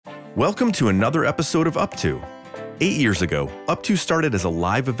Welcome to another episode of Up To. 8 years ago, Up To started as a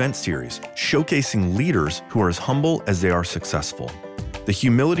live event series showcasing leaders who are as humble as they are successful. The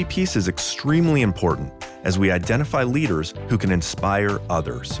humility piece is extremely important as we identify leaders who can inspire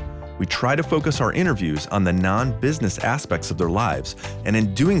others. We try to focus our interviews on the non-business aspects of their lives, and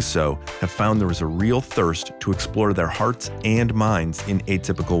in doing so, have found there is a real thirst to explore their hearts and minds in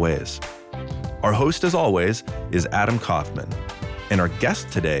atypical ways. Our host, as always, is Adam Kaufman, and our guest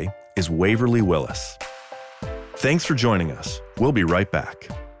today is Waverly Willis. Thanks for joining us. We'll be right back.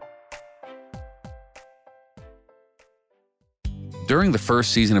 During the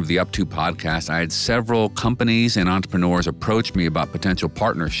first season of the Up To podcast, I had several companies and entrepreneurs approach me about potential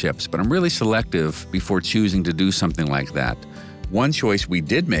partnerships, but I'm really selective before choosing to do something like that. One choice we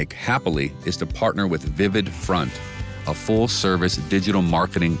did make, happily, is to partner with Vivid Front, a full-service digital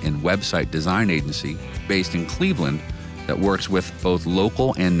marketing and website design agency based in Cleveland that works with both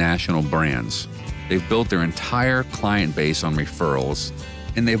local and national brands. They've built their entire client base on referrals,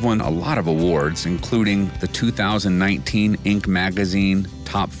 and they've won a lot of awards, including the 2019 Inc. magazine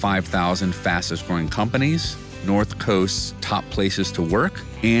Top 5,000 Fastest Growing Companies, North Coast's Top Places to Work,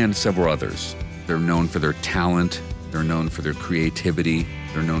 and several others. They're known for their talent, they're known for their creativity,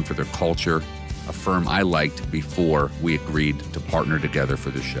 they're known for their culture, a firm I liked before we agreed to partner together for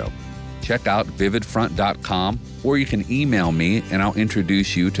the show. Check out vividfront.com, or you can email me and I'll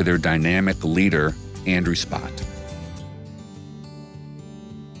introduce you to their dynamic leader, Andrew Spott.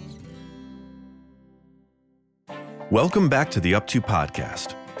 Welcome back to the Up To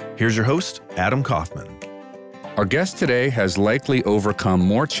podcast. Here's your host, Adam Kaufman. Our guest today has likely overcome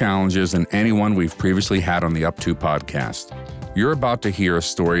more challenges than anyone we've previously had on the Up To podcast. You're about to hear a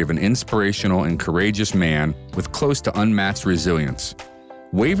story of an inspirational and courageous man with close to unmatched resilience.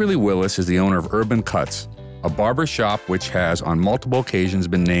 Waverly Willis is the owner of Urban Cuts, a barbershop which has on multiple occasions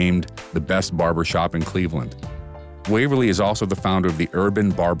been named the best barbershop in Cleveland. Waverly is also the founder of the Urban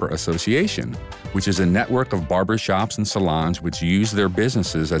Barber Association, which is a network of barbershops and salons which use their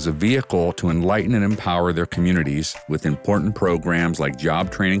businesses as a vehicle to enlighten and empower their communities with important programs like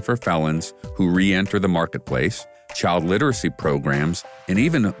job training for felons who re-enter the marketplace, child literacy programs, and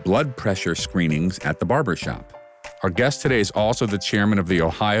even blood pressure screenings at the barbershop. Our guest today is also the chairman of the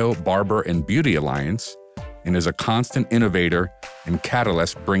Ohio Barber and Beauty Alliance and is a constant innovator and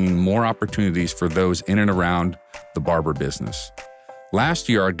catalyst bringing more opportunities for those in and around the barber business. Last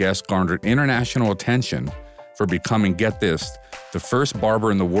year, our guest garnered international attention for becoming, get this, the first barber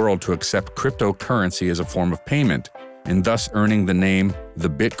in the world to accept cryptocurrency as a form of payment, and thus earning the name the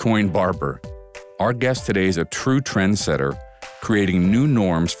Bitcoin Barber. Our guest today is a true trendsetter, creating new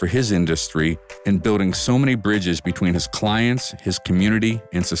norms for his industry and building so many bridges between his clients, his community,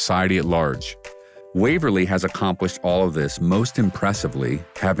 and society at large. Waverly has accomplished all of this most impressively,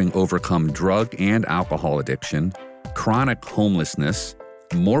 having overcome drug and alcohol addiction, chronic homelessness,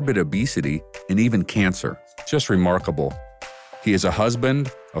 morbid obesity, and even cancer. Just remarkable. He is a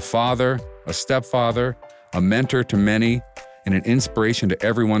husband, a father, a stepfather, a mentor to many, and an inspiration to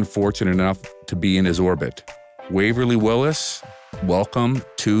everyone fortunate enough to be in his orbit. Waverly Willis, welcome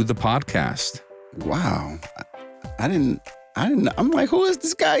to the podcast. Wow. I didn't, I'm like, who is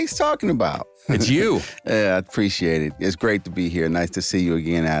this guy he's talking about? It's you. Yeah, I appreciate it. It's great to be here. Nice to see you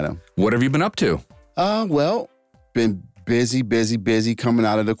again, Adam. What have you been up to? Well, been busy coming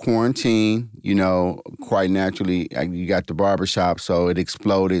out of the quarantine. You know, quite naturally, you got the barbershop, so it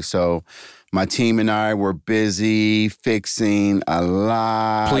exploded. So my team and I were busy fixing a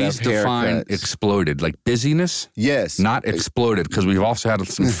lot Please of haircuts. define exploded, like busyness? Yes. Not exploded, because we've also had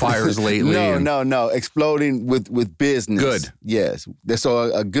some fires lately. No. Exploding with business. Good. Yes.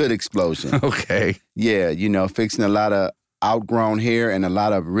 So a good explosion. Okay. Yeah, you know, fixing a lot of outgrown hair and a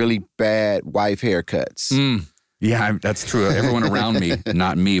lot of really bad wife haircuts. Yeah, that's true. Everyone around me,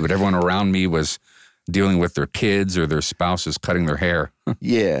 not me, but everyone around me was dealing with their kids or their spouses cutting their hair.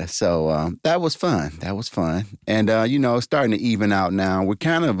 Yeah, so that was fun. And, you know, it's starting to even out now. We're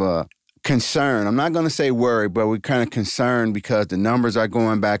kind of concerned. I'm not going to say worried, but we're kind of concerned because the numbers are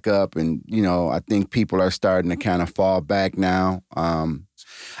going back up. And, you know, I think people are starting to kind of fall back now.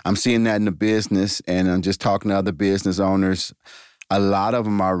 I'm seeing that in the business, and I'm just talking to other business owners. A lot of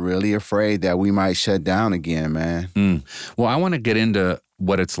them are really afraid that we might shut down again, man. Well, I want to get into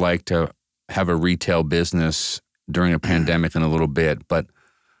what it's like to have a retail business during a pandemic in a little bit, but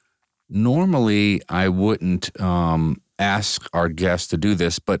normally I wouldn't ask our guests to do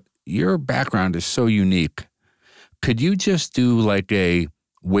this, but your background is so unique. Could you just do like a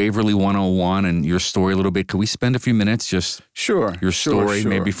Waverly 101 and your story a little bit? Could we spend a few minutes just Sure. your story, Sure.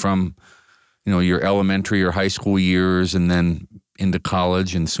 maybe from, you know, your elementary or high school years, and then into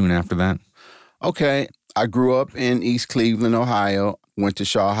college and soon after that? Okay. I grew up in East Cleveland, Ohio, went to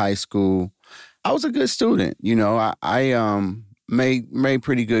Shaw High School. I was a good student. You know, I made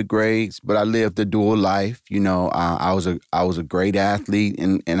pretty good grades, but I lived a dual life. You know, I was a great athlete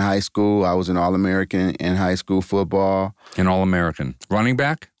in high school. I was an All-American in high school football. An All-American. Running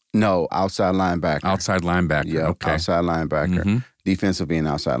back? No, outside linebacker. Outside linebacker. Yeah, okay. Outside linebacker. Defensive end,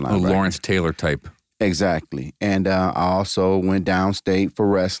 outside linebacker. Lawrence Taylor type. Exactly. And I also went downstate for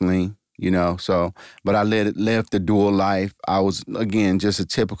wrestling. You know, so, but I lived the dual life. I was, again, just a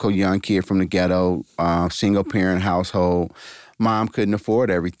typical young kid from the ghetto, single parent household. Mom couldn't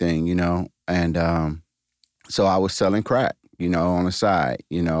afford everything, you know, and so I was selling crack, you know, on the side,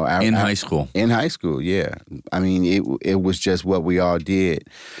 you know. In high school? In high school, yeah. I mean, it was just what we all did.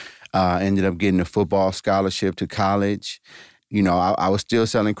 Ended up getting a football scholarship to college. You know, I was still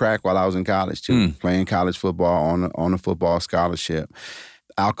selling crack while I was in college, too, playing college football on a football scholarship.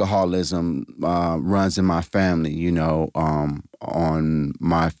 Alcoholism runs in my family, you know, on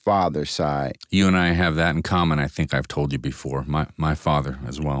my father's side. You and I have that in common. I think I've told you before. My father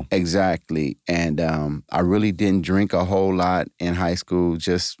as well. Exactly. And I really didn't drink a whole lot in high school,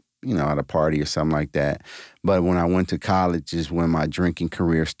 just, you know, at a party or something like that. But when I went to college is when my drinking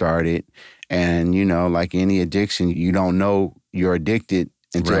career started. And, you know, like any addiction, you don't know you're addicted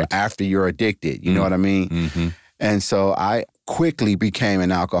until after you're addicted. You know what I mean? Mm-hmm. And so I quickly became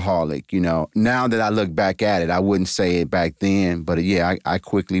an alcoholic, you know. Now that I look back at it, I wouldn't say it back then, but yeah, I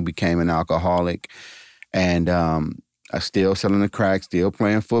quickly became an alcoholic. And I still selling the crack, still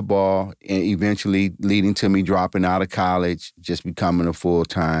playing football, and eventually leading to me dropping out of college, just becoming a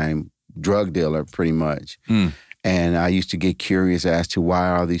full-time drug dealer pretty much. And I used to get curious as to why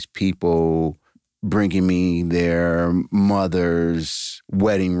are these people bringing me their mother's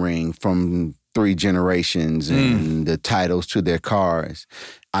wedding ring from 3 generations and the titles to their cars.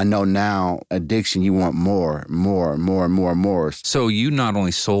 I know now, addiction, you want more. So you not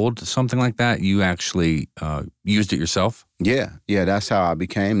only sold something like that, you actually used it yourself? Yeah, that's how I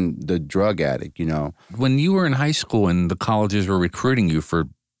became the drug addict, you know. When you were in high school and the colleges were recruiting you for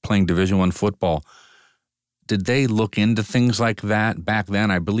playing Division I football, did they look into things like that back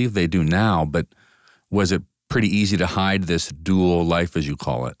then? I believe they do now, but was it pretty easy to hide this dual life, as you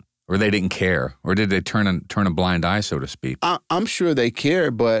call it? Or they didn't care? Or did they turn a blind eye, so to speak? I'm sure they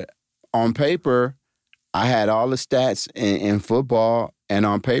cared, but on paper, I had all the stats in football, and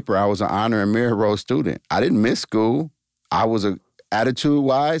on paper, I was an honor and merit roll student. I didn't miss school. I was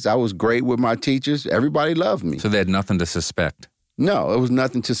attitude-wise, I was great with my teachers. Everybody loved me. So they had nothing to suspect? No, it was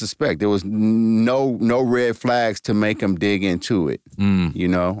nothing to suspect. There was no red flags to make them dig into it. You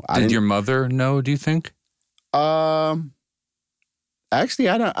know. Did your mother know, do you think? Actually,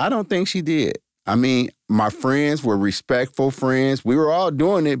 I don't think she did. I mean, my friends were respectful friends. We were all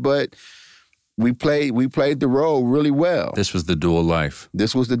doing it, but we played the role really well. This was the dual life.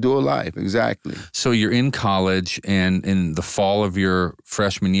 This was the dual life, exactly. So you're in college, and in the fall of your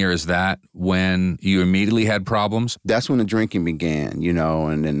freshman year, is that when you immediately had problems? That's when the drinking began, you know,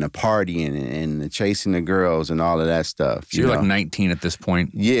 and then the partying and the chasing the girls and all of that stuff. So you're like 19 at this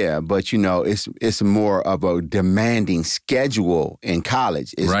point? Yeah, but, you know, it's more of a demanding schedule in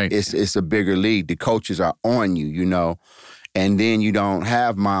college. It's a bigger league. The coaches are on you, you know, and then you don't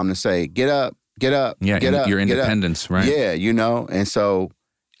have mom to say, get up. Get up, yeah, get up. Your independence, right? Yeah, you know, and so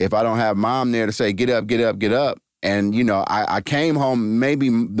if I don't have mom there to say, get up, and, you know, I came home, maybe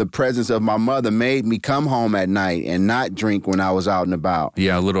the presence of my mother made me come home at night and not drink when I was out and about.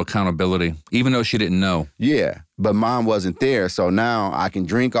 Yeah, a little accountability, even though she didn't know. Yeah, but mom wasn't there, so now I can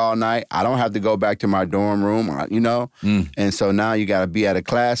drink all night. I don't have to go back to my dorm room, you know, and so now you got to be at a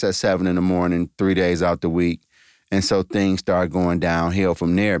class at 7 a.m, 3 days out the week. And so things started going downhill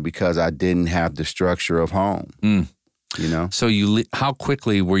from there because I didn't have the structure of home, you know? So how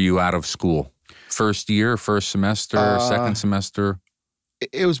quickly were you out of school? First year, first semester, second semester?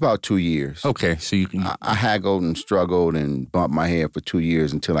 It was about 2 years. Okay, so you can... I haggled and struggled and bumped my head for 2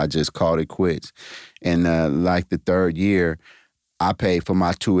 years until I just called it quits. And like the third year, I paid for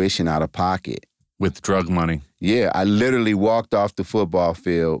my tuition out of pocket. With drug money? Yeah, I literally walked off the football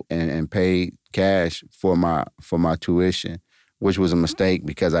field and paid cash for my tuition, which was a mistake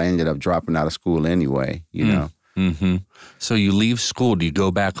because I ended up dropping out of school anyway, you know. Mm-hmm. So you leave school. Do you go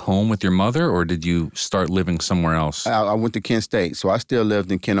back home with your mother, or did you start living somewhere else? I went to Kent State, so I still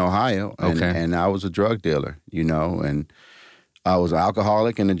lived in Kent, Ohio, and I was a drug dealer, you know, and I was an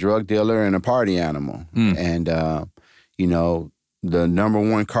alcoholic and a drug dealer and a party animal. And, you know, the number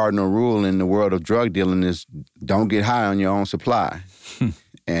one cardinal rule in the world of drug dealing is don't get high on your own supply.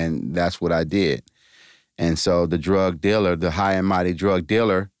 And that's what I did. And so the drug dealer, the high and mighty drug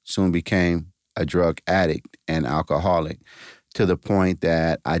dealer, soon became a drug addict and alcoholic, to the point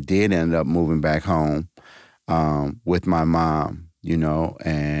that I did end up moving back home with my mom, you know,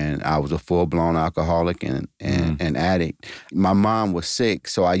 and I was a full-blown alcoholic and addict. My mom was sick,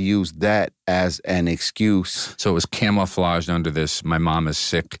 so I used that as an excuse. So it was camouflaged under this, my mom is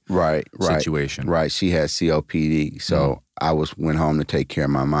sick situation. Right, she had COPD, so I went home to take care of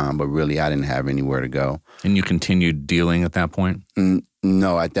my mom, but really I didn't have anywhere to go. And you continued dealing at that point?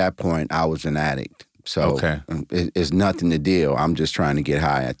 No, at that point I was an addict. So it's nothing to deal. I'm just trying to get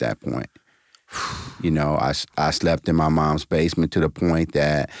high at that point. You know, I slept in my mom's basement to the point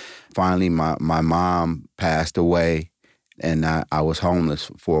that finally my mom passed away, and I was homeless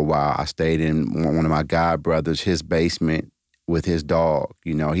for a while. I stayed in one of my god brothers, his basement with his dog.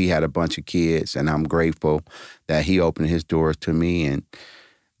 You know, he had a bunch of kids, and I'm grateful that he opened his doors to me. And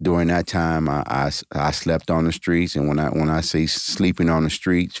during that time, I slept on the streets. And when I say sleeping on the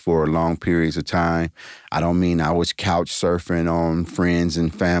streets for long periods of time, I don't mean I was couch surfing on friends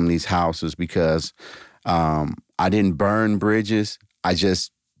and family's houses, because I didn't burn bridges. I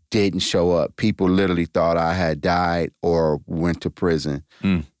just didn't show up. People literally thought I had died or went to prison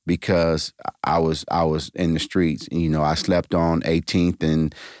because I was in the streets. And, you know, I slept on 18th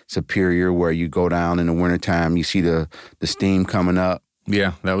and Superior, where you go down in the wintertime, you see the steam coming up.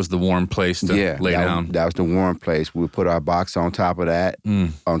 Yeah, that was the warm place to lay down. That was the warm place. We put our box on top of that,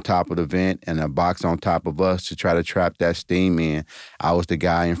 on top of the vent, and a box on top of us to try to trap that steam in. I was the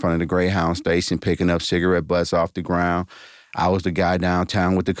guy in front of the Greyhound station picking up cigarette butts off the ground. I was the guy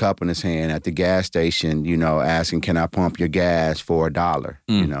downtown with the cup in his hand at the gas station, you know, asking, can I pump your gas for $1?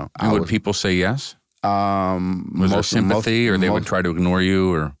 You know, and would people say yes? Was there sympathy, or they would try to ignore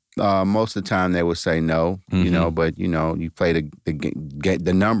you, or? Most of the time they would say no, you know, but, you know, you play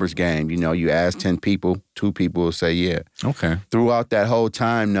the numbers game. You know, you ask 10 people, 2 people will say yeah. Okay. Throughout that whole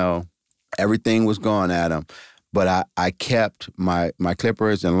time, no, everything was going at them. But I kept my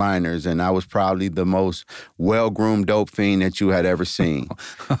clippers and liners, and I was probably the most well-groomed dope fiend that you had ever seen.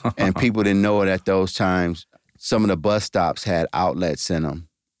 And people didn't know it at those times. Some of the bus stops had outlets in them.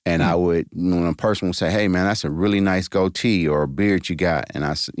 And I would, when a person would say, hey, man, that's a really nice goatee or a beard you got. And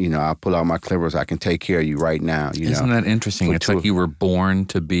I pull out my clippers. I can take care of you right now. Isn't that interesting? It's like you were born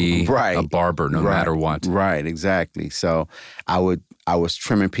to be a barber no matter what. Right, exactly. So I was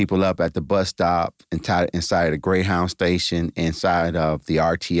trimming people up at the bus stop, inside the Greyhound station, inside of the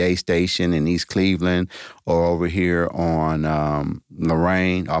RTA station in East Cleveland, or over here on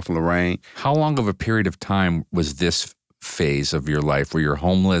Lorraine, off of Lorraine. How long of a period of time was this phase of your life where you're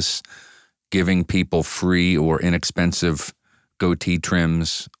homeless, giving people free or inexpensive goatee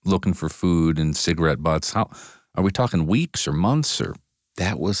trims, looking for food and cigarette butts? How are we talking, weeks or months? Or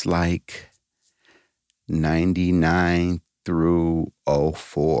that was like 99 through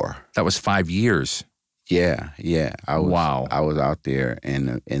 04. That was 5 years. Yeah. I was out there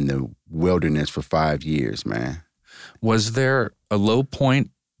in the wilderness for 5 years, man. Was there a low point?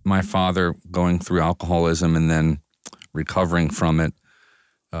 My father going through alcoholism and then recovering from it,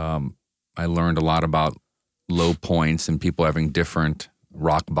 I learned a lot about low points and people having different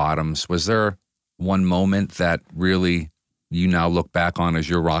rock bottoms. Was there one moment that really you now look back on as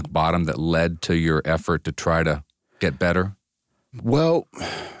your rock bottom that led to your effort to try to get better? Well,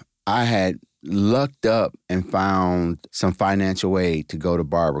 I had lucked up and found some financial aid to go to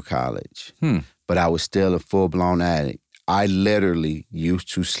barber college, but I was still a full-blown addict. I literally used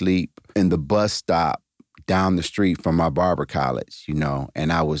to sleep in the bus stop down the street from my barber college, you know,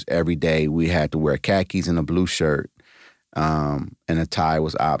 and I was every day we had to wear khakis and a blue shirt, and a tie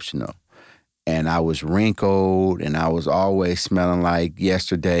was optional. And I was wrinkled, and I was always smelling like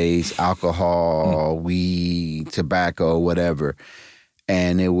yesterday's alcohol, weed, tobacco, whatever.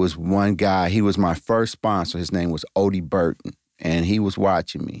 And it was one guy, he was my first sponsor. His name was Odie Burton, and he was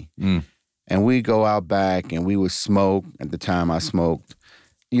watching me. And we'd go out back, and we would smoke. At the time I smoked.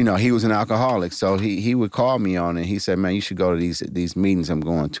 You know, he was an alcoholic, so he would call me on it. He said, man, you should go to these meetings I'm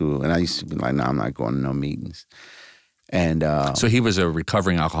going to. And I used to be like, no, I'm not going to no meetings. And so he was a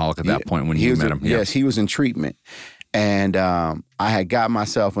recovering alcoholic at that point when you met him? Yes, he was in treatment. And I had got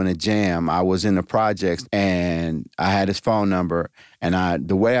myself in a jam. I was in the projects, and I had his phone number. And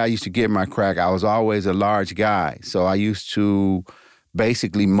the way I used to get my crack, I was always a large guy. So I used to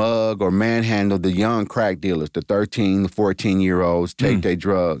basically mug or manhandle the young crack dealers, the 13, 14-year-olds, take their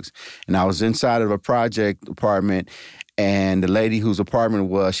drugs. And I was inside of a project apartment, and the lady whose apartment it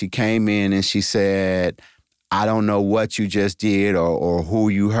was, she came in and she said, I don't know what you just did or who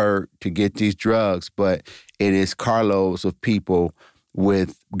you hurt to get these drugs, but it is carloads of people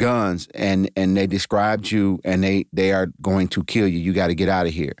with guns and they described you and they are going to kill you. You got to get out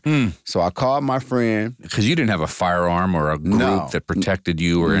of here. So I called my friend. Because you didn't have a firearm or a group that protected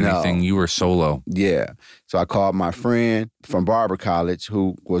you or anything. You were solo. Yeah. So I called my friend from Barber College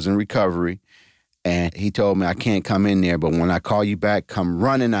who was in recovery, and he told me I can't come in there, but when I call you back, come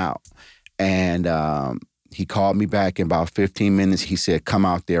running out. And he called me back in about 15 minutes. He said, come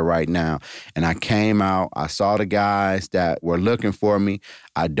out there right now. And I came out. I saw the guys that were looking for me.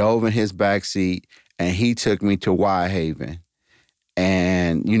 I dove in his backseat, and he took me to Whitehaven.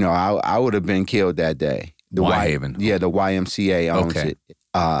 And, you know, I would have been killed that day. Whitehaven? Yeah, the YMCA owns it.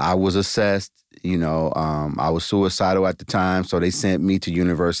 I was assessed. You know, I was suicidal at the time, so they sent me to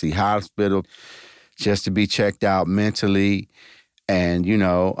University Hospital just to be checked out mentally. And, you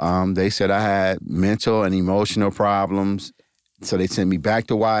know, they said I had mental and emotional problems. So they sent me back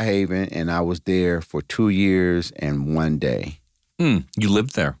to Whitehaven, and I was there for 2 years and 1 day. You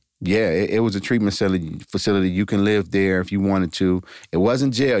lived there? Yeah, it was a treatment facility. You can live there if you wanted to. It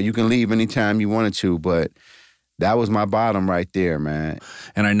wasn't jail. You can leave anytime you wanted to, but that was my bottom right there, man.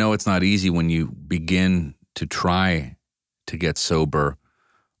 And I know it's not easy when you begin to try to get sober.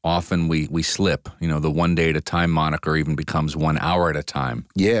 Often we slip. You know, the 1 day at a time moniker even becomes 1 hour at a time.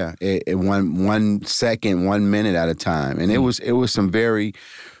 Yeah, one second, 1 minute at a time. And it was some very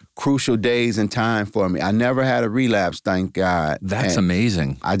crucial days and time for me. I never had a relapse, thank God. That's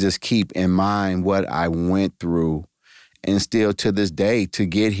amazing. I just keep in mind what I went through, and still to this day to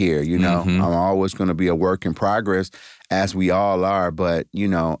get here, you know. I'm always going to be a work in progress, as we all are. But, you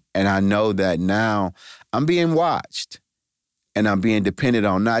know, and I know that now I'm being watched. And I'm being dependent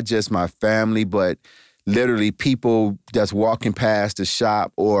on not just my family, but literally people that's walking past the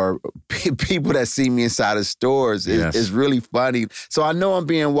shop or people that see me inside of stores. It's really funny. So I know I'm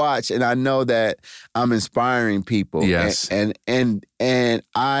being watched, and I know that I'm inspiring people. Yes. And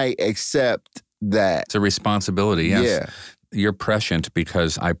I accept that. It's a responsibility, yes. Yeah. You're prescient,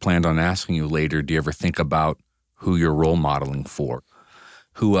 because I planned on asking you later, do you ever think about who you're role modeling for?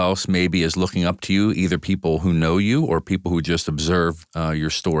 Who else maybe is looking up to you, either people who know you or people who just observe your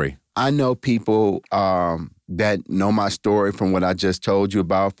story? I know people that know my story from what I just told you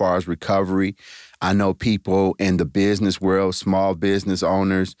about as far as recovery. I know people in the business world, small business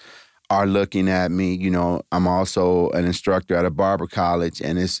owners are looking at me. You know, I'm also an instructor at a barber college,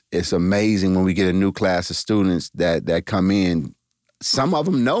 and it's amazing when we get a new class of students that come in. Some of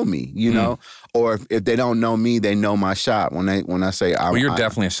them know me, you know, or if they don't know me, they know my shop. When I say, well, you're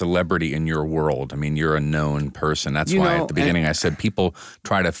definitely a celebrity in your world. I mean, you're a known person. That's why at the beginning I said people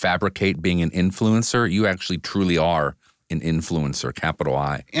try to fabricate being an influencer. You actually truly are an influencer, capital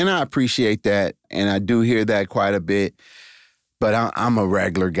I. And I appreciate that, and I do hear that quite a bit. But I'm a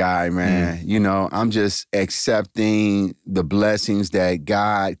regular guy, man. You know, I'm just accepting the blessings that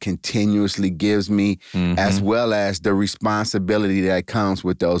God continuously gives me, as well as the responsibility that comes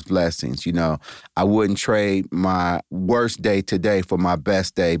with those blessings. You know, I wouldn't trade my worst day today for my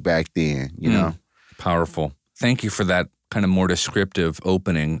best day back then, you know. Powerful. Thank you for that kind of more descriptive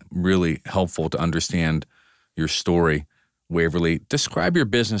opening. Really helpful to understand your story, Waverly. Describe your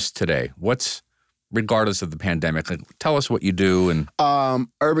business today. Regardless of the pandemic, like, tell us what you do. And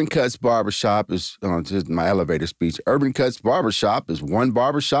Urban Cuts Barbershop is just my elevator speech. Urban Cuts Barbershop is one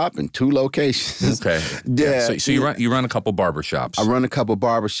barbershop in 2 locations. Okay. Yeah. So you run a couple barbershops. I run a couple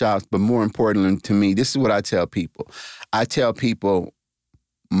barbershops, but more importantly to me, this is what I tell people. I tell people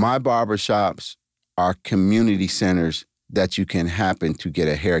my barbershops are community centers that you can happen to get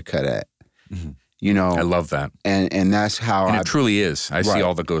a haircut at. You know, I love that. And that's how it truly is. I see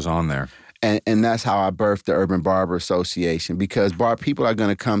all that goes on there. And that's how I birthed the Urban Barber Association, because people are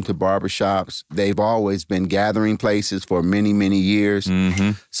going to come to barbershops. They've always been gathering places for many, many years.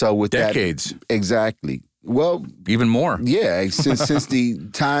 So with decades. Exactly. Well, even more. Yeah, since the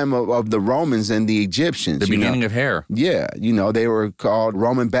time of the Romans and the Egyptians. The beginning of hair. Yeah, you know, they were called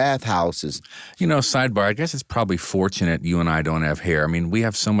Roman bathhouses. You know, sidebar, I guess it's probably fortunate you and I don't have hair. I mean, we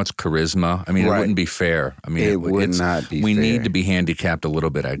have so much charisma. I mean, It wouldn't be fair. I mean, it would not be we fair. need to be handicapped a little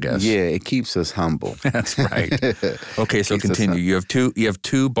bit, I guess. Yeah, it keeps us humble. That's right. Okay, so continue. You have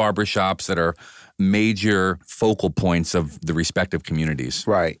two barbershops that are major focal points of the respective communities.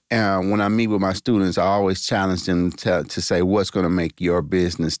 Right. And when I meet with my students, I always challenge them to say, what's going to make your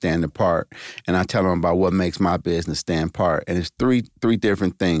business stand apart? And I tell them about what makes my business stand apart. And it's three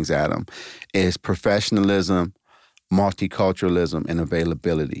different things, Adam. It's professionalism, multiculturalism, and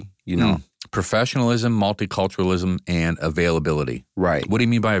availability, you know. Professionalism, multiculturalism, and availability. Right. What do you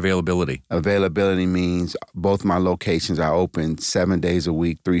mean by availability? Availability means both my locations are open 7 days a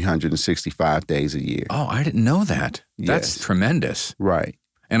week, 365 days a year. Oh, I didn't know that. That's Yes. tremendous. Right.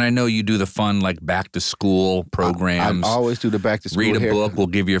 And I know you do the fun, like, back-to-school programs. I always do the back-to-school Read a haircut. book, we'll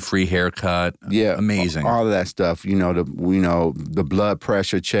give you a free haircut. Yeah. Amazing. All of that stuff, the blood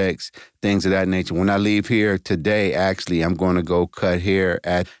pressure checks, things of that nature. When I leave here today, actually, I'm going to go cut hair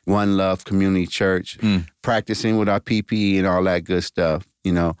at One Love Community Church, practicing with our PPE and all that good stuff,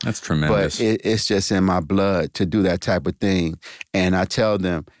 That's tremendous. But it's just in my blood to do that type of thing. And I tell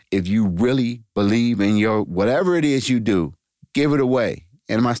them, if you really believe in your, whatever it is you do, give it away.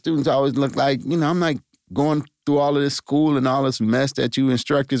 And my students always look like, I'm like going through all of this school and all this mess that you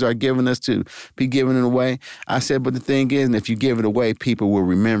instructors are giving us to be giving it away. I said, but the thing is, if you give it away, people will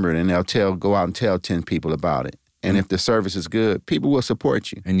remember it and they'll go out and tell 10 people about it. And if the service is good, people will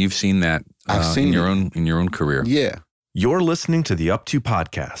support you. And you've seen that I've seen in your own career. Yeah. You're listening to the Up To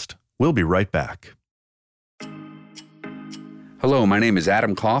podcast. We'll be right back. Hello, my name is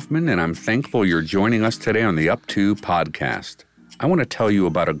Adam Kaufman, and I'm thankful you're joining us today on the Up To podcast. I want to tell you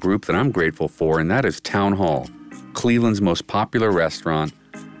about a group that I'm grateful for, and that is Town Hall, Cleveland's most popular restaurant,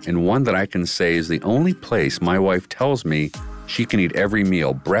 and one that I can say is the only place my wife tells me she can eat every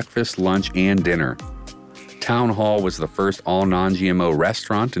meal, breakfast, lunch, and dinner. Town Hall was the first all non-GMO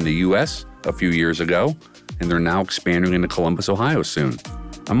restaurant in the U.S. a few years ago, and they're now expanding into Columbus, Ohio soon.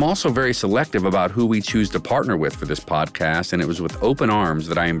 I'm also very selective about who we choose to partner with for this podcast, and it was with open arms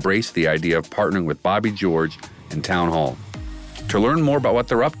that I embraced the idea of partnering with Bobby George and Town Hall. To learn more about what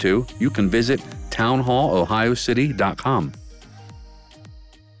they're up to, you can visit townhallohiocity.com.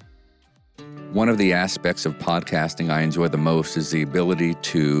 One of the aspects of podcasting I enjoy the most is the ability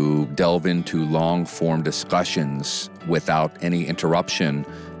to delve into long-form discussions without any interruption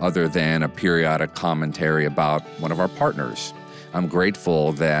other than a periodic commentary about one of our partners. I'm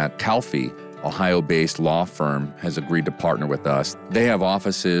grateful that Calfee, Ohio-based law firm, has agreed to partner with us. They have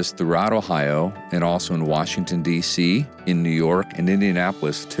offices throughout Ohio and also in Washington, D.C., in New York, and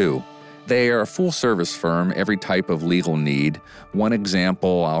Indianapolis, too. They are a full-service firm, every type of legal need. One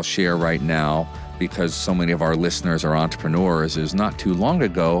example I'll share right now, because so many of our listeners are entrepreneurs, is not too long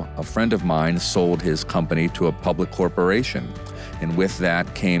ago, a friend of mine sold his company to a public corporation. And with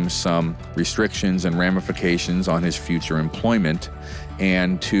that came some restrictions and ramifications on his future employment.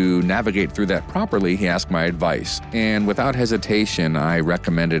 And to navigate through that properly, he asked my advice. And without hesitation, I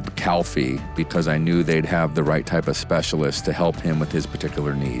recommended Calfee because I knew they'd have the right type of specialist to help him with his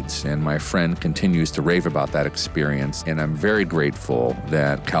particular needs. And my friend continues to rave about that experience. And I'm very grateful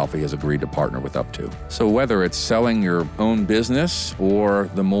that Calfee has agreed to partner with Up2. So whether it's selling your own business or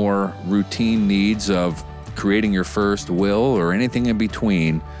the more routine needs of creating your first will or anything in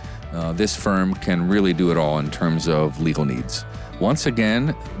between, this firm can really do it all in terms of legal needs. Once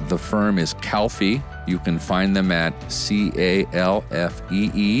again, the firm is Calfee. You can find them at calfee.com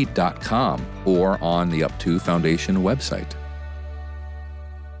or on the Up2 Foundation website.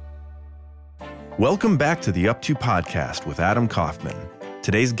 Welcome back to the Up To podcast with Adam Kaufman.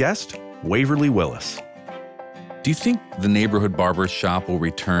 Today's guest, Waverly Willis. Do you think the neighborhood barber shop will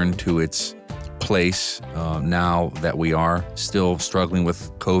return to its place now that we are still struggling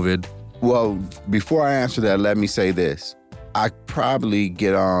with COVID? Well, before I answer that, let me say this. I probably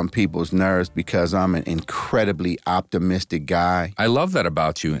get on people's nerves because I'm an incredibly optimistic guy. I love that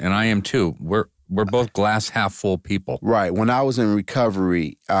about you, and I am too. We're both glass half full people. Right. When I was in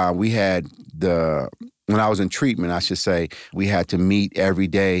recovery, when I was in treatment, I should say, we had to meet every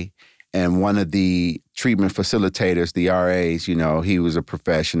day. And one of the treatment facilitators, the RAs, he was a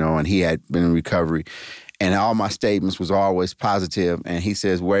professional and he had been in recovery. And all my statements was always positive. And he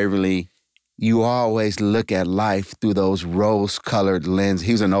says, Waverly, you always look at life through those rose-colored lenses.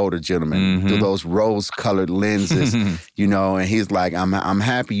 He was an older gentleman, through those rose-colored lenses, and he's like, I'm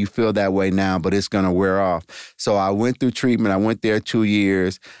happy you feel that way now, but it's going to wear off. So I went through treatment. I went there 2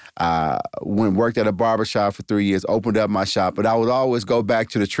 years, worked at a barbershop for 3 years, opened up my shop, but I would always go back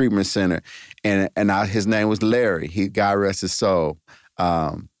to the treatment center, and his name was Larry. God rest his soul.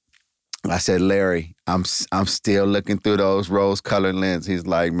 I said, Larry, I'm still looking through those rose-colored lenses. He's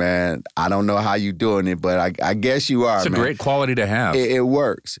like, man, I don't know how you doing it, but I guess you are, It's a great quality to have. It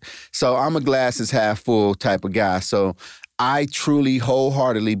works. So I'm a glasses half full type of guy. So I truly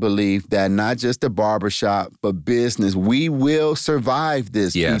wholeheartedly believe that not just the barbershop, but business, we will survive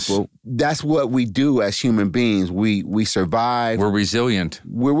this, people. That's what we do as human beings. We survive. We're resilient.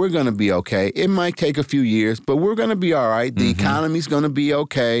 We're going to be okay. It might take a few years, but we're going to be all right. The economy's going to be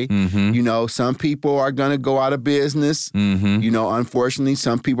okay. You know, some people are going to go out of business. You know, unfortunately,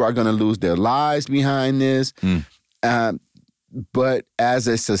 some people are going to lose their lives behind this. But as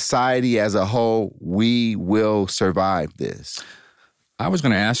a society as a whole, we will survive this. I was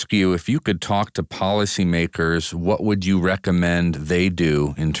going to ask you, if you could talk to policymakers, what would you recommend they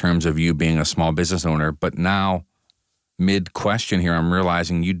do in terms of you being a small business owner? But now, mid-question here, I'm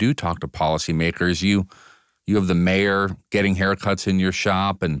realizing you do talk to policymakers. You have the mayor getting haircuts in your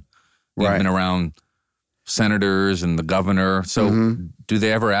shop, and you've been around senators and the governor. So do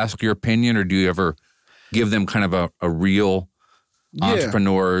they ever ask your opinion, or do you ever give them kind of a real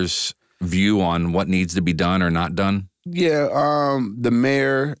entrepreneur's view on what needs to be done or not done? Yeah, the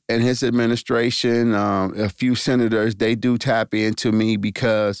mayor and his administration, a few senators, they do tap into me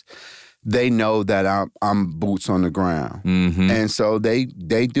because they know that I'm boots on the ground. And so they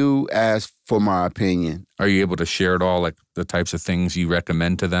do ask for my opinion. Are you able to share it all, like the types of things you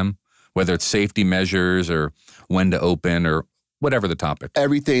recommend to them, whether it's safety measures or when to open or whatever the topic?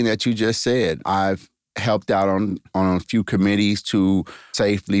 Everything that you just said. I've helped out on a few committees to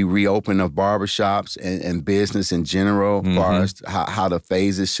safely reopen of barbershops and business in general, as far as how the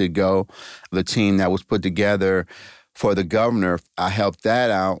phases should go. The team that was put together for the governor, I helped that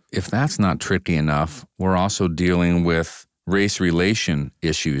out. If that's not tricky enough, we're also dealing with race relation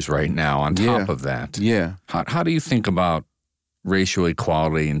issues right now on top of that. Yeah. How do you think about racial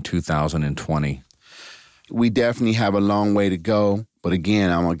equality in 2020? We definitely have a long way to go. But again,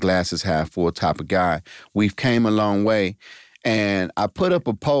 I'm a glasses half full type of guy. We've came a long way. And I put up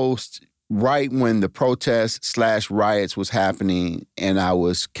a post right when the protests / riots was happening. And I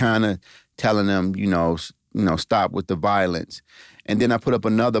was kind of telling them, you know, stop with the violence. And then I put up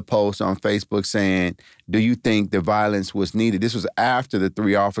another post on Facebook saying, do you think the violence was needed? This was after the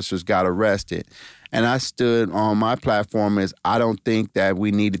 3 officers got arrested. And I stood on my platform as, I don't think that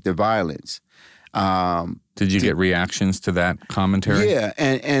we needed the violence. Did you get reactions to that commentary? Yeah,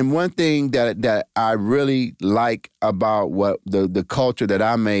 and one thing that I really like about what the culture that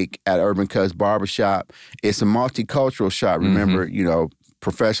I make at Urban Cuts Barbershop, it's a multicultural shop. Remember, you know,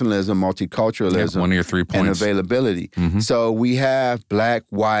 professionalism, multiculturalism, one of your 3 points, and availability. So we have Black,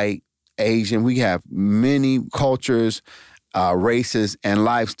 white, Asian. We have many cultures, races, and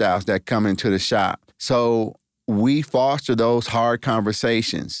lifestyles that come into the shop. So we foster those hard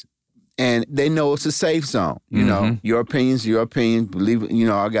conversations. And they know it's a safe zone. You know, your opinion's your opinion. Believe it, you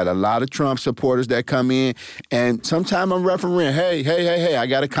know, I got a lot of Trump supporters that come in, and sometimes I'm refereeing, hey, I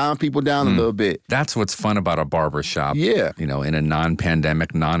got to calm people down a little bit. That's what's fun about a barbershop. Yeah. You know, in a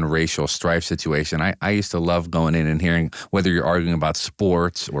non-pandemic, non-racial strife situation. I used to love going in and hearing whether you're arguing about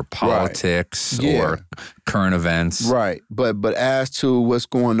sports or politics or current events. Right. But as to what's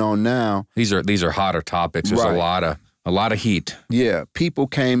going on now. These are hotter topics. There's a lot of heat. Yeah. People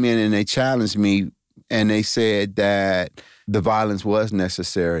came in and they challenged me, and they said that the violence was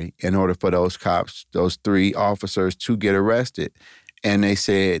necessary in order for those cops, those 3 officers, to get arrested. And they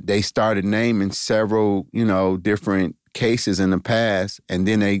said they started naming several, you know, different cases in the past. And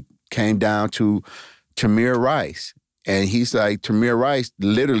then they came down to Tamir Rice. And he's like, Tamir Rice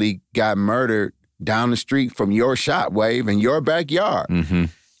literally got murdered down the street from your shop, Wave, in your backyard.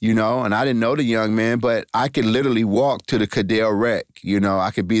 You know, and I didn't know the young man, but I could literally walk to the Cadell Rec. You know,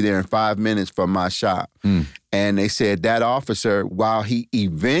 I could be there in 5 minutes from my shop. And they said that officer, while he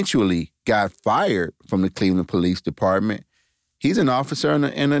eventually got fired from the Cleveland Police Department, he's an officer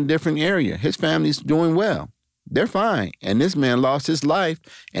in a different area. His family's doing well. They're fine. And this man lost his life,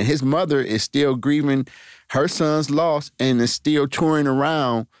 and his mother is still grieving her son's loss and is still touring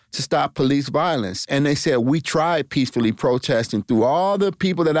around to stop police violence. And they said, we tried peacefully protesting through all the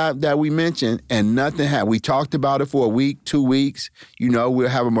people that we mentioned, and nothing happened. We talked about it for a week, 2 weeks. You know, we'll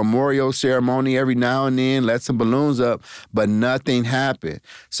have a memorial ceremony every now and then, let some balloons up, but nothing happened.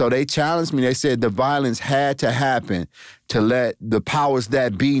 So they challenged me. They said the violence had to happen to let the powers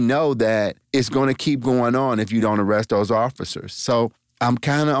that be know that it's going to keep going on if you don't arrest those officers. So I'm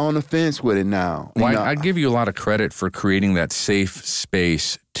kind of on the fence with it now. Well, I give you a lot of credit for creating that safe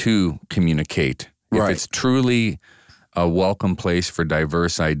space to communicate. If it's truly a welcome place for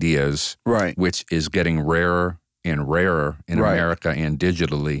diverse ideas, which is getting rarer and rarer in America and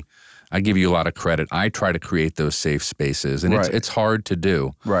digitally, I give you a lot of credit. I try to create those safe spaces, and it's hard to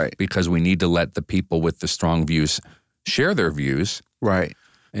do because we need to let the people with the strong views share their views. And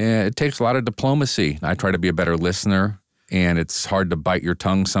it takes a lot of diplomacy. I try to be a better listener and it's hard to bite your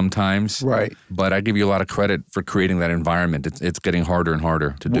tongue sometimes. Right. But I give you a lot of credit for creating that environment. It's getting harder and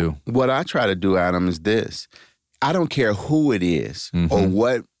harder to do. What I try to do, Adam, is this. I don't care who it is or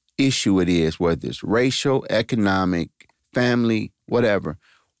what issue it is, whether it's racial, economic, family, whatever.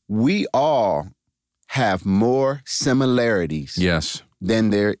 We all have more similarities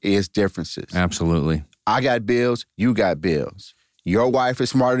than there is differences. Absolutely. I got bills, you got bills. Your wife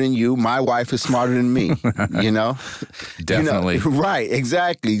is smarter than you, my wife is smarter than me, you know? Definitely. You know, right,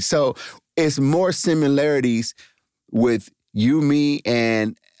 exactly. So it's more similarities with you, me,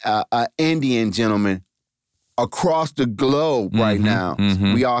 and an Indian gentleman across the globe right now.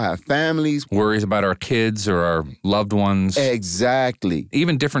 We all have families. Worries about our kids or our loved ones. Exactly.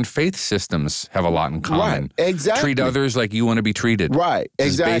 Even different faith systems have a lot in common. Right, exactly. Treat others like you want to be treated. Right,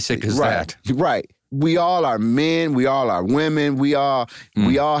 exactly. As basic as right. that. Right. We all are men. We all are women. We all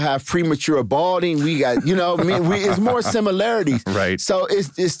have premature balding. We got, you know, it's more similarities. Right. So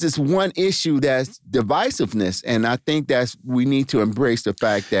it's this one issue that's divisiveness, and I think we need to embrace the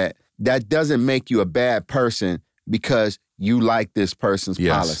fact that doesn't make you a bad person because you like this person's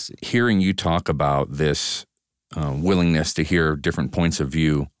policy. Hearing you talk about this willingness to hear different points of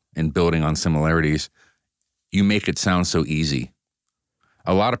view and building on similarities, you make it sound so easy.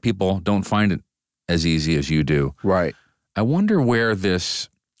 A lot of people don't find it as easy as you do. Right. I wonder where this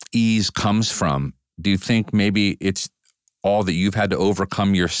ease comes from. Do you think maybe it's all that you've had to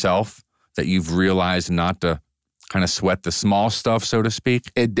overcome yourself, that you've realized not to kind of sweat the small stuff, so to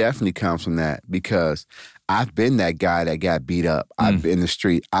speak? It definitely comes from that because I've been that guy that got beat up. I've been in the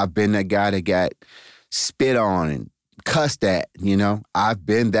street. I've been that guy that got spit on and cussed at, you know. I've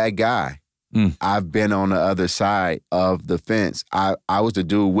been that guy. I've been on the other side of the fence. I was the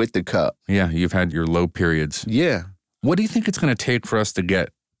dude with the cup. Yeah, you've had your low periods. Yeah. What do you think it's going to take for us to get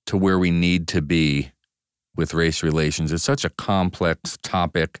to where we need to be with race relations? It's such a complex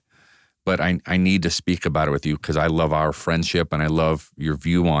topic, but I need to speak about it with you because I love our friendship and I love your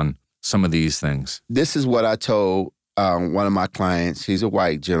view on some of these things. This is what I told one of my clients. He's a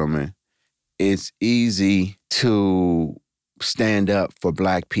white gentleman. It's easy to stand up for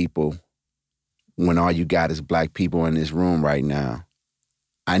black people when all you got is black people in this room right now.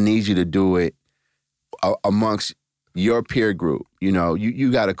 I need you to do it amongst your peer group. You know,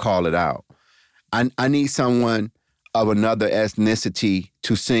 you got to call it out. I need someone of another ethnicity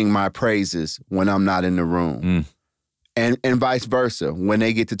to sing my praises when I'm not in the room. And vice versa. When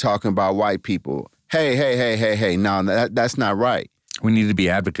they get to talking about white people, hey, no, that's not right. We need to be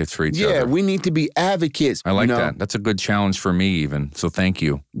advocates for each other. Yeah, we need to be advocates. I like that. That's a good challenge for me even, so thank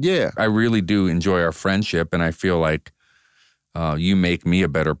you. Yeah. I really do enjoy our friendship, and I feel like you make me a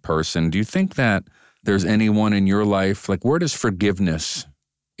better person. Do you think that there's anyone in your life, like where does forgiveness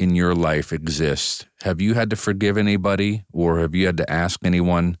in your life exist? Have you had to forgive anybody, or have you had to ask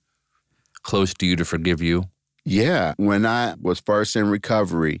anyone close to you to forgive you? Yeah. When I was first in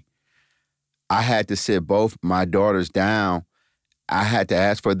recovery, I had to sit both my daughters down. I had to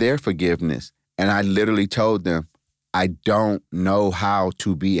ask for their forgiveness. And I literally told them, I don't know how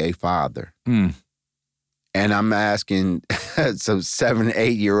to be a father. And I'm asking some 7,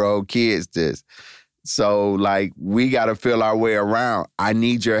 8-year-old kids this. So, like, we got to feel our way around. I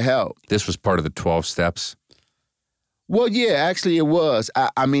need your help. This was part of the 12 steps? Well, yeah, actually it was.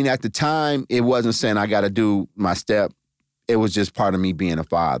 I mean, at the time, it wasn't saying I got to do my step. It was just part of me being a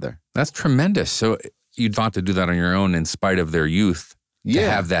father. That's tremendous. So you thought to do that on your own in spite of their youth, to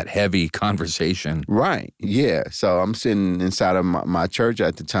have that heavy conversation. Right, yeah. So I'm sitting inside of my church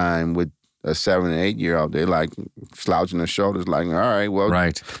at the time with a 7 and 8-year-old. They're like slouching their shoulders like, all right, well,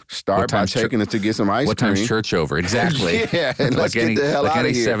 start by taking us to get some ice cream. What time's church over? Exactly. Yeah, and let's get the hell out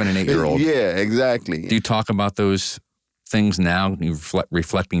of here. Like any 7 and 8-year-old. Yeah, exactly. Do you talk about those things now, you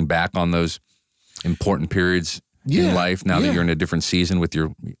reflecting back on those important periods in life now that you're in a different season with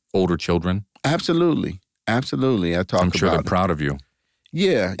your older children? Absolutely. Absolutely. I talk about I'm sure they're proud of you.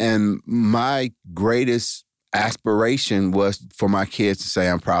 Yeah. And my greatest aspiration was for my kids to say,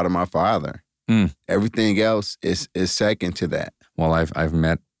 I'm proud of my father. Everything else is second to that. Well, I've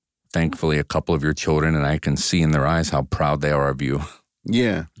met, thankfully, a couple of your children, and I can see in their eyes how proud they are of you.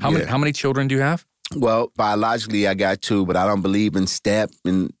 Yeah. How many children do you have? Well, biologically, I got 2, but I don't believe in step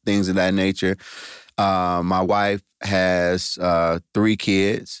and things of that nature. My wife has 3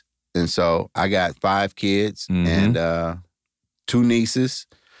 kids. And so I got 5 kids and 2 nieces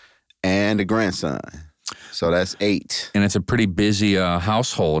and a grandson. So that's 8. And it's a pretty busy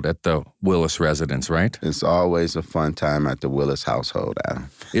household at the Willis residence, right? It's always a fun time at the Willis household, Adam.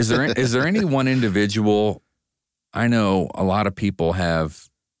 Is there any one individual? I know a lot of people have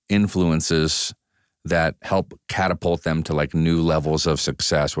influences that help catapult them to like new levels of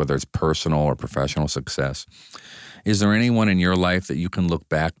success, whether it's personal or professional success. Is there anyone in your life that you can look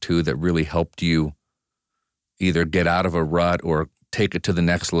back to that really helped you either get out of a rut or take it to the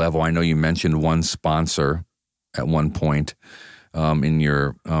next level? I know you mentioned one sponsor at one point in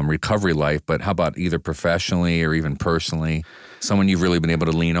your recovery life, but how about either professionally or even personally, someone you've really been able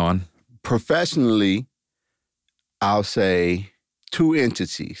to lean on? Professionally, I'll say 2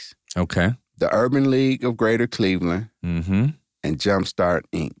 entities. Okay. The Urban League of Greater Cleveland Mm-hmm. and Jumpstart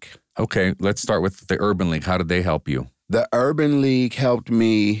Inc. Okay, let's start with the Urban League. How did they help you? The Urban League helped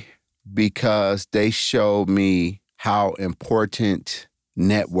me because they showed me how important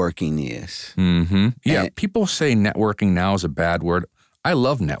networking is. Mm-hmm. Yeah, And- people say networking now is a bad word. I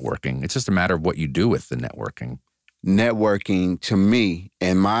love networking. It's just a matter of what you do with the networking. Networking, to me,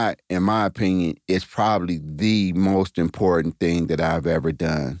 in my opinion, is probably the most important thing that I've ever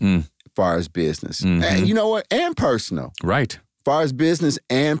done as far as business. Mhm. And you know what? And personal. Right. As far as business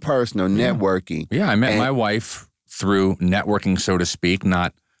and personal, networking. Yeah, I met And- my wife through networking, so to speak,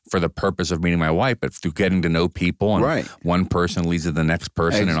 not for the purpose of meeting my wife, but through getting to know people. And Right. one person leads to the next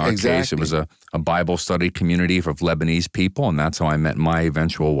person. In our case, it Exactly. was a Bible study community of Lebanese people, and that's how I met my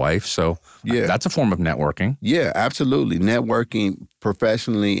eventual wife. So Yeah. that's a form of networking. Yeah, absolutely. Networking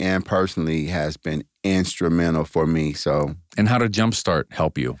professionally and personally has been instrumental for me. So, And how did Jumpstart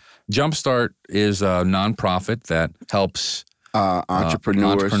help you? Jumpstart is a nonprofit that helps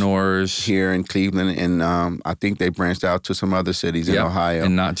entrepreneurs here in Cleveland, and I think they branched out to some other cities in Yep. Ohio.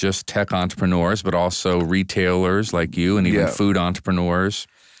 And not just tech entrepreneurs, but also retailers like you and even Yeah. food entrepreneurs.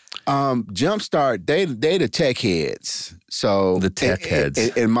 Jumpstart, they the tech heads. So The tech heads.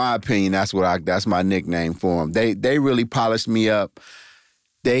 in my opinion, that's my nickname for them. They really polished me up.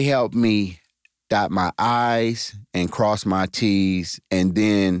 They helped me dot my I's and cross my T's, and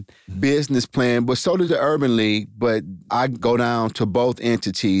then business plan. But so did the Urban League. But I go down to both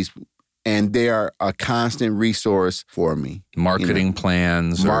entities, and they are a constant resource for me. Marketing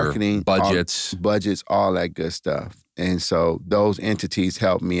plans, Marketing, or budgets. Budgets, all that good stuff. And so those entities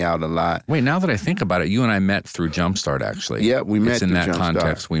help me out a lot. Wait, now that I think about it, you and I met through Jumpstart, actually. Yeah, we met It's in through that Jumpstart.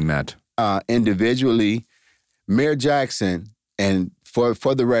 context we met. Individually, Mayor Jackson, and for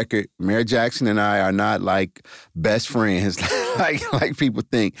the record, Mayor Jackson and I are not like best friends like people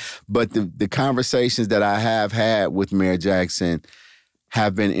think. But the conversations that I have had with Mayor Jackson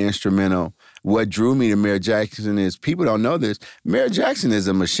have been instrumental. What drew me to Mayor Jackson is, people don't know this, Mayor Jackson is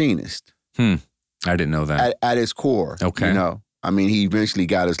a machinist. I didn't know that. At his core. Okay. You know, I mean, he eventually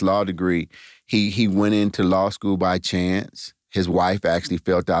got his law degree. He went into law school by chance. His wife actually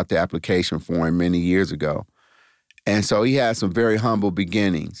filled out the application for him many years ago. And so he had some very humble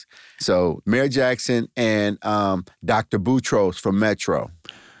beginnings. So Mayor Jackson and Dr. Boutros from Metro.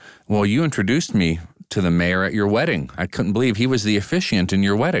 Well, you introduced me to the mayor at your wedding. I couldn't believe he was the officiant in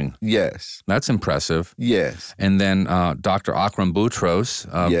your wedding. Yes. That's impressive. Yes. And then Dr. Akram Boutros,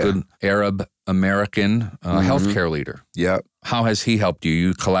 good Arab-American healthcare leader. Yep. How has he helped you?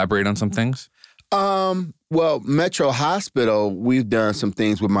 You collaborate on some things? Well, Metro Hospital, we've done some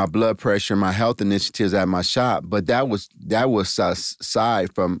things with my blood pressure, my health initiatives at my shop, but that was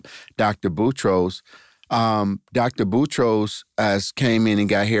aside from Dr. Boutros. Dr. Boutros came in and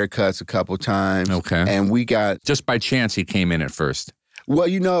got haircuts a couple times. Okay. And we got, Just by chance, he came in at first. well,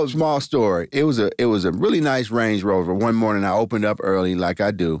 you know, small story. It was a really nice Range Rover. One morning I opened up early like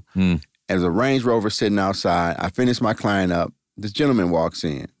I do. There's a Range Rover sitting outside. I finished my client up. This gentleman walks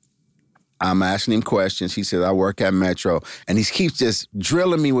in. I'm asking him questions. He says, I work at Metro. And he keeps just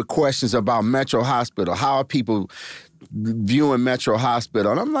drilling me with questions about Metro Hospital. How are people viewing Metro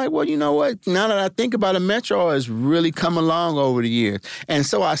Hospital? And I'm like, well, you know what? Now that I think about it, Metro has really come along over the years. And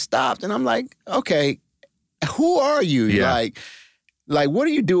so I stopped and I'm like, okay, who are you? Yeah. Like, what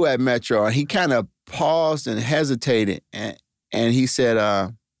do you do at Metro? And he kind of paused and hesitated. And he said,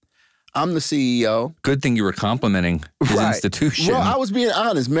 I'm the CEO. Good thing you were complimenting his institution. Well, I was being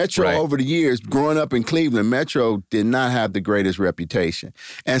honest. Metro, Right. over the years, growing up in Cleveland, Metro did not have the greatest reputation.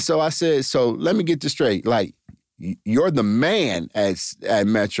 And so I said, so let me get this straight. Like, you're the man at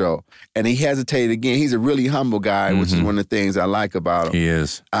Metro. And he hesitated again. He's a really humble guy, which is one of the things I like about him. He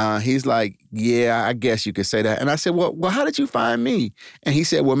is. He's like, yeah, I guess you could say that. And I said, well, how did you find me? And he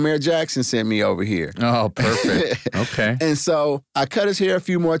said, well, Mayor Jackson sent me over here. Oh, perfect. Okay. And so I cut his hair a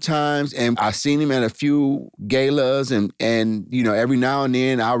few more times, and I've seen him at a few galas, and you know, every now and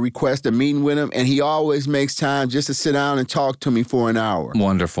then I'll request a meeting with him, and he always makes time just to sit down and talk to me for an hour.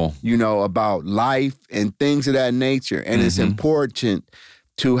 Wonderful. You know, about life and things of that nature. And it's important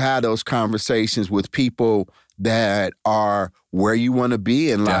to have those conversations with people that are where you want to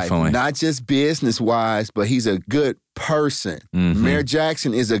be in life. Definitely. Not just business-wise, but he's a good person. Mm-hmm. Mayor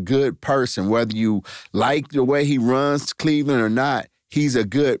Jackson is a good person. Whether you like the way he runs Cleveland or not, he's a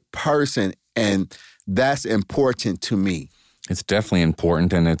good person, and that's important to me. It's definitely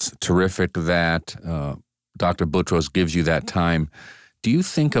important, and it's terrific that Dr. Boutros gives you that time. Do you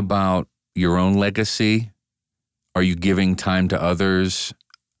think about your own legacy? Are you giving time to others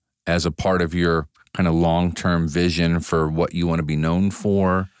as a part of your kind of long-term vision for what you want to be known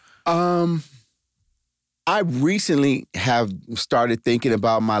for? I recently have started thinking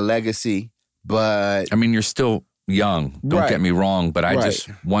about my legacy, but... I mean, you're still young, don't get me wrong, but I just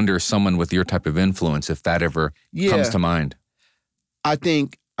wonder, someone with your type of influence, if that ever comes to mind. I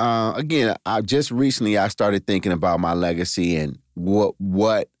think, again, I started thinking about my legacy and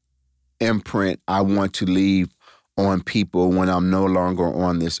what imprint I want to leave on people when I'm no longer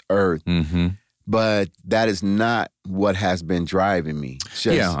on this earth. Mm-hmm. But that is not what has been driving me.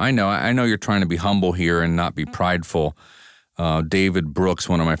 Yeah, I know. I know you're trying to be humble here and not be prideful. David Brooks,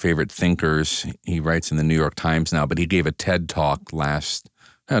 one of my favorite thinkers, he writes in the New York Times now, but he gave a TED Talk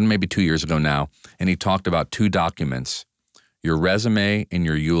maybe 2 years ago now, and he talked about 2 documents, your resume and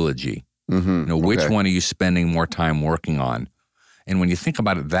your eulogy. Mm-hmm. Which one are you spending more time working on? And when you think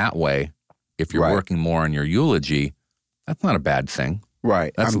about it that way, if you're working more on your eulogy, that's not a bad thing.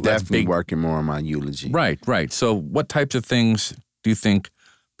 Right. I'm definitely working more on my eulogy. Right. So what types of things do you think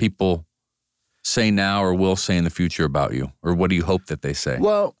people say now or will say in the future about you? Or what do you hope that they say?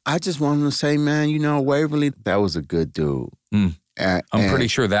 Well, I just want them to say, man, Waverly, that was a good dude. I'm pretty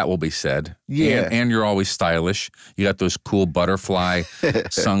sure that will be said. Yeah. And you're always stylish. You got those cool butterfly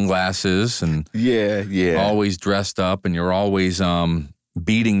sunglasses and always dressed up, and you're always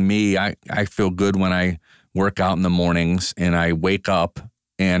beating me. I feel good when I work out in the mornings and I wake up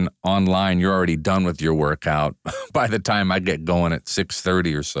and online you're already done with your workout by the time I get going at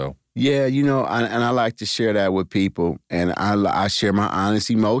 6:30 or so. Yeah, and I like to share that with people, and I share my honest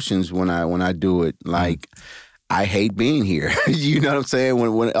emotions when I do it. Like, I hate being here. You know what I'm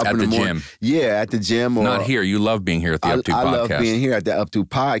saying? When up at in the morning, gym. Yeah, at the gym. Or not here. You love being here at the Up To Podcast. I love being here at the Up To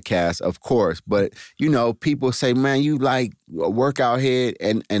Podcast, of course. But people say, man, you like a workout head,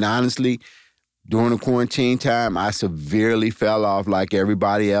 and honestly, during the quarantine time, I severely fell off like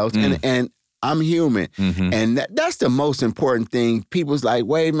everybody else, and I'm human. Mm-hmm. And that's the most important thing. People's like,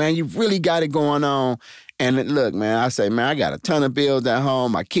 wait, man, you really got it going on. And look, man, I say, man, I got a ton of bills at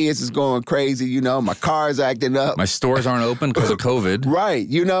home. My kids is going crazy, my car's acting up. My stores aren't open because of COVID. Right,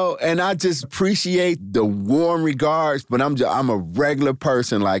 and I just appreciate the warm regards, but I'm a regular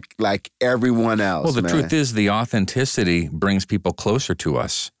person like everyone else. Well, the truth is the authenticity brings people closer to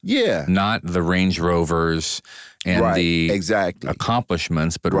us. Yeah. Not the Range Rovers and the exactly.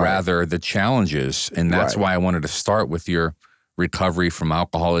 accomplishments, but rather the challenges. And that's why I wanted to start with your recovery from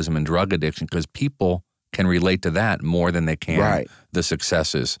alcoholism and drug addiction, because people can relate to that more than they can the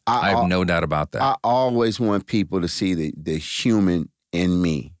successes. I have no doubt about that. I always want people to see the human in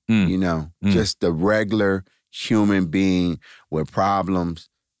me, just the regular human being with problems.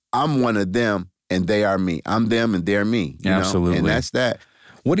 I'm one of them and they are me. I'm them and they're me. Absolutely. And that's that.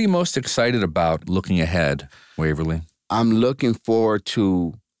 What are you most excited about looking ahead, Waverly? I'm looking forward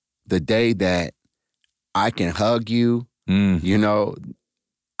to the day that I can hug you,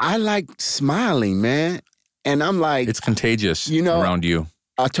 I like smiling, man. And I'm like... It's contagious around you.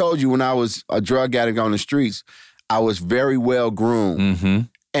 I told you when I was a drug addict on the streets, I was very well groomed. Mm-hmm.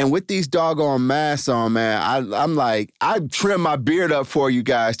 And with these doggone masks on, man, I'm like, I trimmed my beard up for you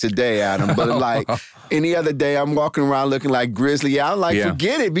guys today, Adam. But like any other day, I'm walking around looking like Grizzly. I'm like,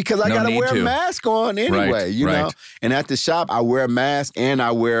 forget it, because I got to wear a mask on anyway, you know? And at the shop, I wear a mask and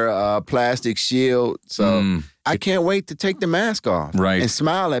I wear a plastic shield. So I can't wait to take the mask off and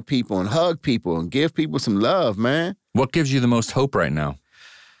smile at people and hug people and give people some love, man. What gives you the most hope right now?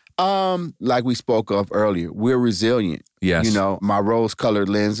 Like we spoke of earlier, we're resilient. Yes. My rose-colored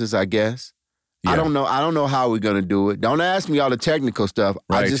lenses, I guess. Yeah. I don't know how we're going to do it. Don't ask me all the technical stuff.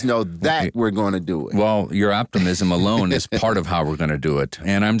 I just know that we're going to do it. Well, your optimism alone is part of how we're going to do it.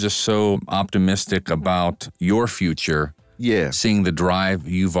 And I'm just so optimistic about your future. Yeah. Seeing the drive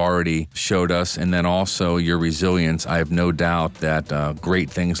you've already showed us, and then also your resilience, I have no doubt that great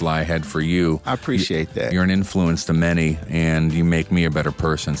things lie ahead for you. I appreciate that. You're an influence to many, and you make me a better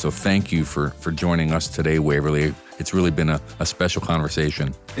person. So thank you for joining us today, Waverly. It's really been a special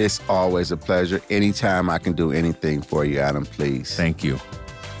conversation. It's always a pleasure. Anytime I can do anything for you, Adam, please. Thank you.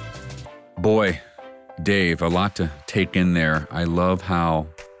 Boy, Dave, a lot to take in there. I love how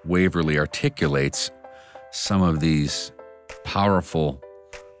Waverly articulates some of these powerful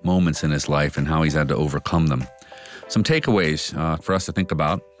moments in his life and how he's had to overcome them. Some takeaways for us to think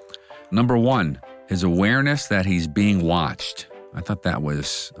about. Number one, his awareness that he's being watched. I thought that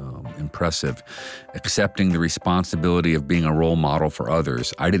was impressive. Accepting the responsibility of being a role model for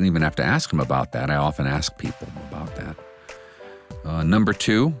others. I didn't even have to ask him about that. I often ask people about that. Number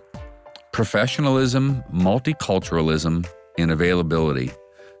two, professionalism, multiculturalism, and availability.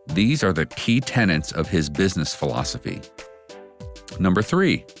 These are the key tenets of his business philosophy. Number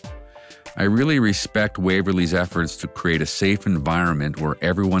three, I really respect Waverly's efforts to create a safe environment where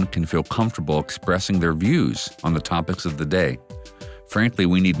everyone can feel comfortable expressing their views on the topics of the day. Frankly,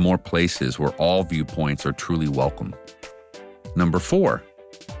 we need more places where all viewpoints are truly welcome. Number four,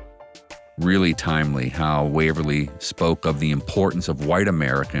 really timely how Waverly spoke of the importance of white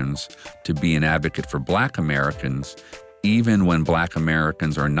Americans to be an advocate for Black Americans, even when Black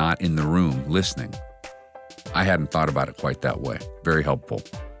Americans are not in the room listening. I hadn't thought about it quite that way. Very helpful.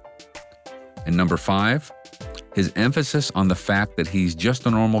 And number five, his emphasis on the fact that he's just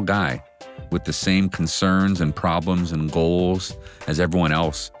a normal guy with the same concerns and problems and goals as everyone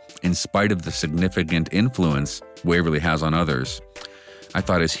else, in spite of the significant influence Waverly has on others. I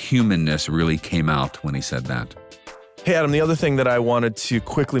thought his humanness really came out when he said that. Hey, Adam, the other thing that I wanted to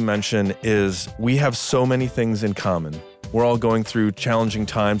quickly mention is we have so many things in common. We're all going through challenging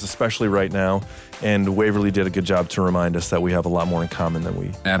times, especially right now, and Waverly did a good job to remind us that we have a lot more in common than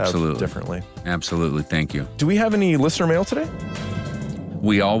we have differently. Absolutely. Thank you. Do we have any listener mail today?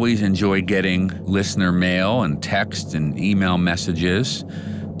 We always enjoy getting listener mail and text and email messages.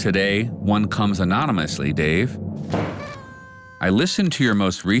 Today, one comes anonymously, Dave. I listened to your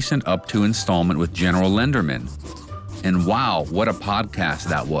most recent Up To installment with General Lenderman, and wow, what a podcast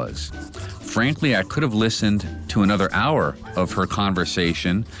that was. Frankly, I could have listened to another hour of her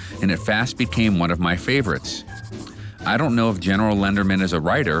conversation, and it fast became one of my favorites. I don't know if General Lenderman is a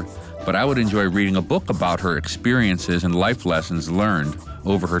writer, but I would enjoy reading a book about her experiences and life lessons learned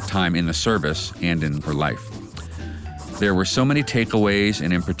over her time in the service and in her life. There were so many takeaways,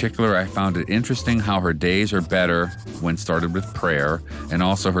 and in particular, I found it interesting how her days are better when started with prayer, and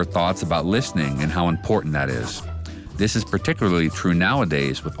also her thoughts about listening and how important that is. This is particularly true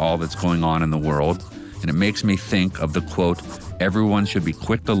nowadays with all that's going on in the world, and it makes me think of the quote, "Everyone should be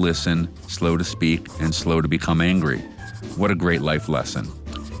quick to listen, slow to speak, and slow to become angry." What a great life lesson.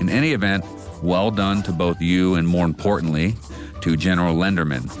 In any event, well done to both you and, more importantly, to General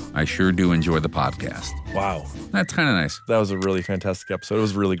Lenderman. I sure do enjoy the podcast. Wow. That's kind of nice. That was a really fantastic episode. It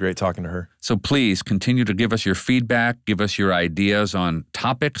was really great talking to her. So please continue to give us your feedback, give us your ideas on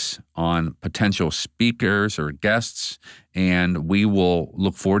topics, on potential speakers or guests, and we will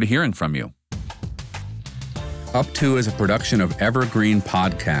look forward to hearing from you. Up To is a production of Evergreen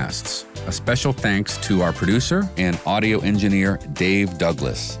Podcasts. A special thanks to our producer and audio engineer, Dave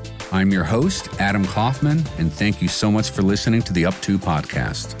Douglas. I'm your host, Adam Kaufman, and thank you so much for listening to the Up To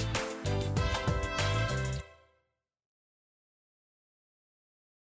podcast.